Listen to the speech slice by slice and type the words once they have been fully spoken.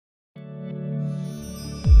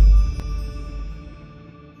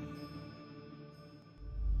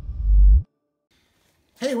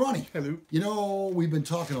Hey, Ronnie. Hello. You know, we've been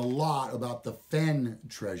talking a lot about the Fen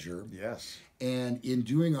treasure. Yes. And in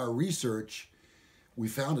doing our research, we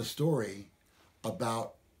found a story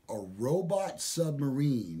about a robot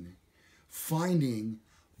submarine finding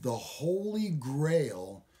the holy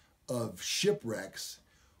grail of shipwrecks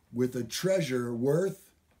with a treasure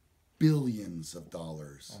worth billions of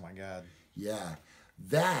dollars. Oh my God. Yeah,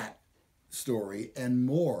 that story and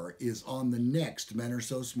more is on the next Men Are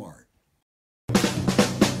So Smart.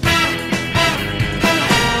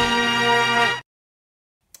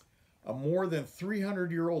 A more than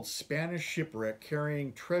 300-year-old Spanish shipwreck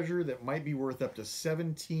carrying treasure that might be worth up to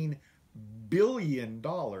 $17 billion.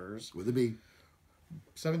 With a B.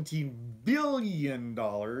 $17 billion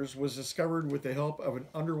was discovered with the help of an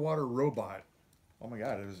underwater robot. Oh my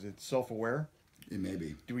God, is it self-aware? It may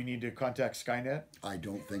be. Do we need to contact Skynet? I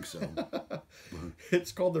don't think so.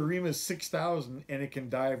 It's called the Remus 6000 and it can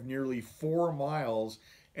dive nearly 4 miles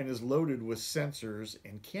and is loaded with sensors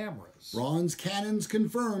and cameras. Ron's cannons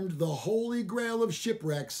confirmed the holy grail of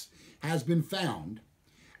shipwrecks has been found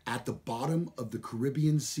at the bottom of the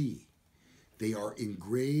Caribbean Sea. They are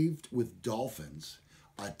engraved with dolphins,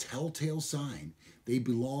 a telltale sign they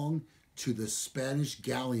belong to the Spanish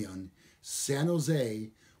galleon San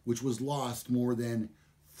Jose, which was lost more than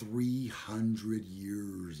 300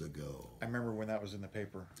 years ago. I remember when that was in the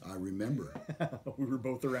paper. I remember. We were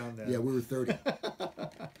both around then. Yeah, we were 30.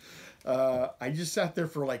 I just sat there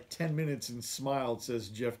for like 10 minutes and smiled, says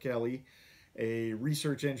Jeff Kelly, a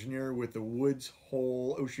research engineer with the Woods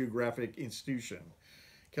Hole Oceanographic Institution.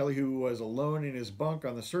 Kelly, who was alone in his bunk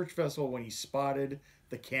on the search vessel when he spotted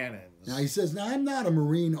the cannons. Now he says, now I'm not a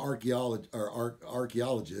marine archaeologist,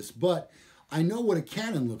 but I know what a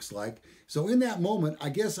cannon looks like. So in that moment, I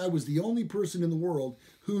guess I was the only person in the world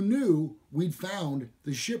who knew we'd found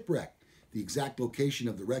the shipwreck. The exact location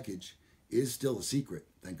of the wreckage is still a secret,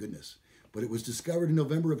 thank goodness. But it was discovered in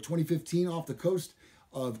November of 2015 off the coast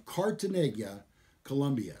of Cartagena,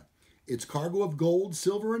 Colombia. Its cargo of gold,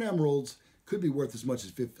 silver, and emeralds could be worth as much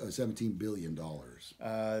as $17 billion.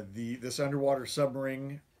 This underwater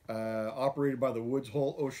submarine, operated by the Woods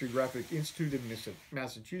Hole Oceanographic Institute in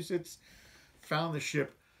Massachusetts, found the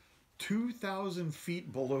ship 2,000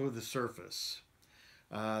 feet below the surface.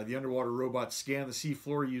 The underwater robot scanned the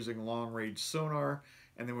seafloor using long-range sonar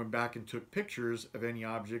and then went back and took pictures of any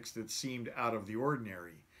objects that seemed out of the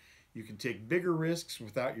ordinary. You can take bigger risks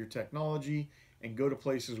without your technology and go to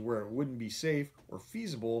places where it wouldn't be safe or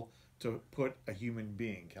feasible to put a human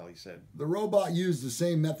being, Kelly said. The robot used the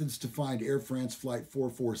same methods to find Air France Flight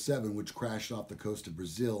 447, which crashed off the coast of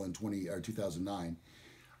Brazil in 2009.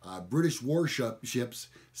 British warships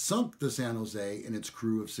sunk the San Jose and its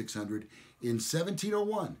crew of 600 in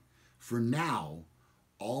 1701. For now,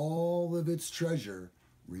 all of its treasure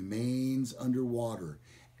remains underwater.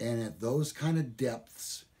 And at those kind of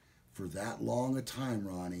depths, for that long a time,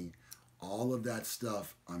 Ronnie, all of that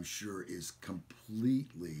stuff, I'm sure, is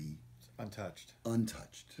completely untouched.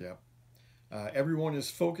 Yep. Everyone is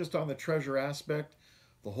focused on the treasure aspect.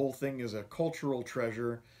 The whole thing is a cultural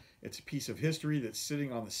treasure. It's a piece of history that's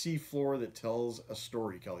sitting on the seafloor that tells a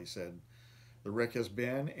story, Kelly said. The wreck has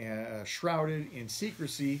been shrouded in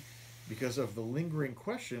secrecy because of the lingering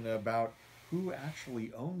question about who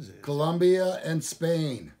actually owns it. Colombia and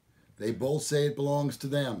Spain. They both say it belongs to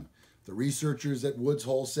them. The researchers at Woods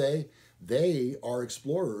Hole say they are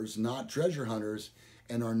explorers, not treasure hunters,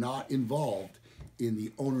 and are not involved in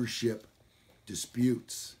the ownership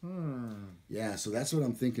disputes. Yeah, so that's what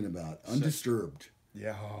I'm thinking about. Undisturbed.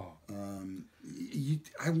 Yeah.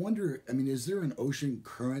 I wonder, I mean, is there an ocean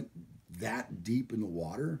current that deep in the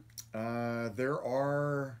water? There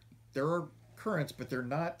are currents, but they're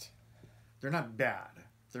not bad.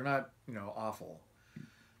 They're not, awful.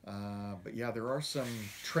 But yeah, there are some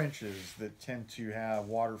trenches that tend to have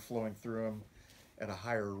water flowing through them at a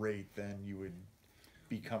higher rate than you would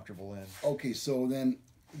be comfortable in. Okay, so then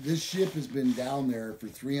this ship has been down there for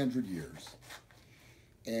 300 years.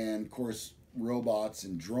 And of course, robots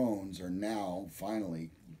and drones are now finally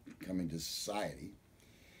coming to society.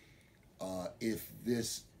 If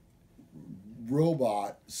this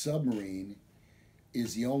robot submarine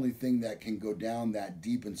is the only thing that can go down that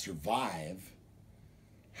deep and survive,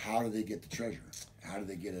 how do they get the treasure? How do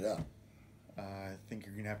they get it up? I think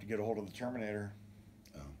you're going to have to get a hold of the Terminator.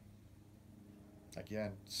 Oh.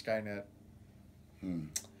 Again, Skynet.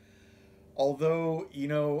 Although,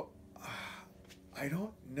 I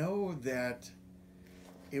don't know that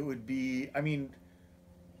it would be, I don't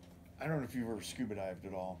know if you've ever scuba dived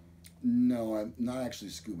at all. No, I'm not actually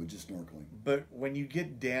scuba, just snorkeling. But when you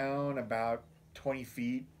get down about 20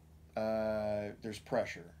 feet, there's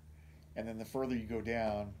pressure. and then the further you go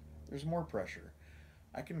down, there's more pressure.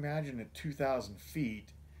 I can imagine at 2,000 feet,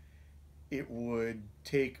 it would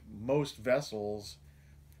take most vessels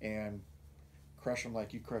and crush them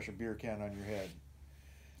like you crush a beer can on your head.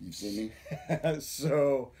 You've seen me.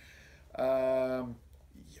 So, but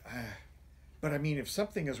I mean, if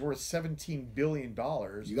something is worth $17 billion,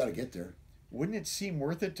 you got to get there. Wouldn't it seem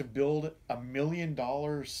worth it to build $1 million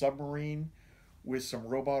submarine with some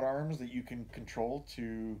robot arms that you can control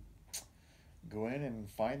to go in and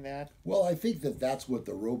find that? Well, I think that that's what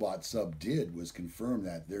the robot sub did, was confirm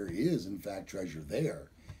that there is, in fact, treasure there.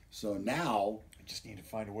 So now... I just need to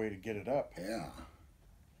find a way to get it up. Yeah.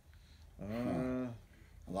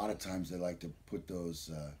 A lot of times they like to put those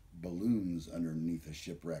balloons underneath a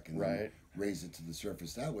shipwreck and then raise it to the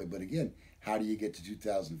surface that way. But again, how do you get to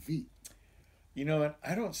 2,000 feet? You know what?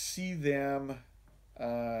 I don't see them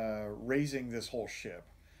raising this whole ship.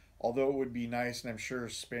 Although it would be nice, and I'm sure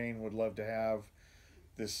Spain would love to have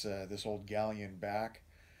this old galleon back.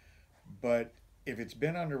 But if it's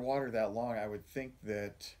been underwater that long, I would think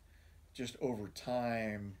that just over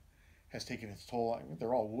time has taken its toll. I mean,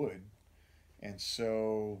 they're all wood. And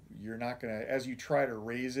so you're not going to, as you try to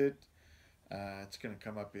raise it, it's going to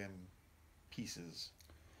come up in pieces.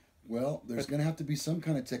 Well, there's going to have to be some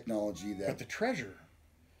kind of technology that... But the treasure,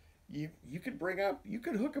 you could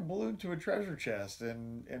hook a balloon to a treasure chest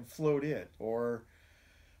and float it. Or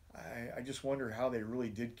I just wonder how they really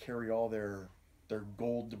did carry all their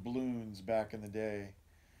gold doubloons back in the day.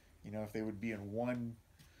 You know, if they would be in one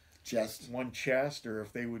chest, or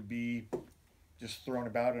if they would be just thrown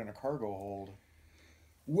about in a cargo hold.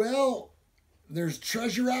 Well, there's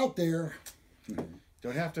treasure out there.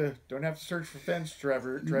 Don't have to search for fence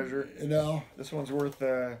treasure. No. This one's worth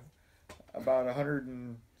about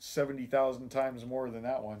 170,000 times more than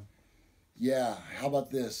that one. Yeah. How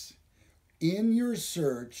about this? In your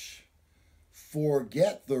search,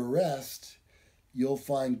 forget the rest. You'll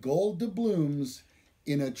find gold doubloons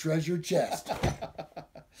in a treasure chest.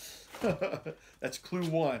 That's clue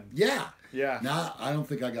 1. Yeah. Yeah. Nah, I don't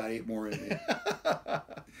think I got 8 more in me. I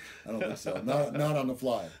don't think so. Not on the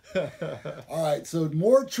fly. All right, so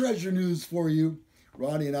more treasure news for you.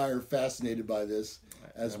 Ronnie and I are fascinated by this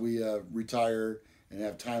as we retire and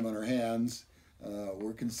have time on our hands.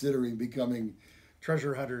 We're considering becoming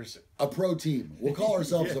treasure hunters. A pro team. We'll call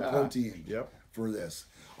ourselves a pro team for this.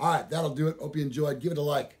 All right, that'll do it. Hope you enjoyed. Give it a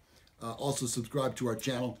like. Also subscribe to our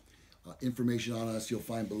channel. Information on us you'll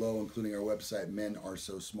find below, including our website,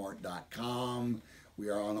 menaresosmart.com. We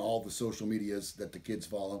are on all the social medias that the kids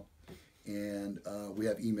follow. And we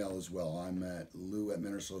have email as well. I'm at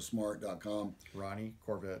lou@menaresosmart.com. Ronnie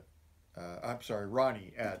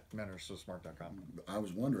at menaresosmart.com. I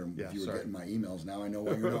was wondering if you were getting my emails. Now I know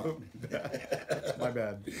why you're not. My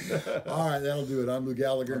bad. All right, that'll do it. I'm Lou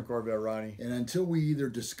Gallagher. I'm Corvette Ronnie. And until we either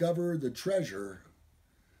discover the treasure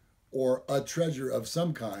or a treasure of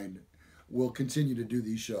some kind, we'll continue to do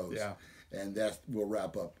these shows. Yeah. And that will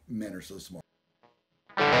wrap up Men Are So Smart.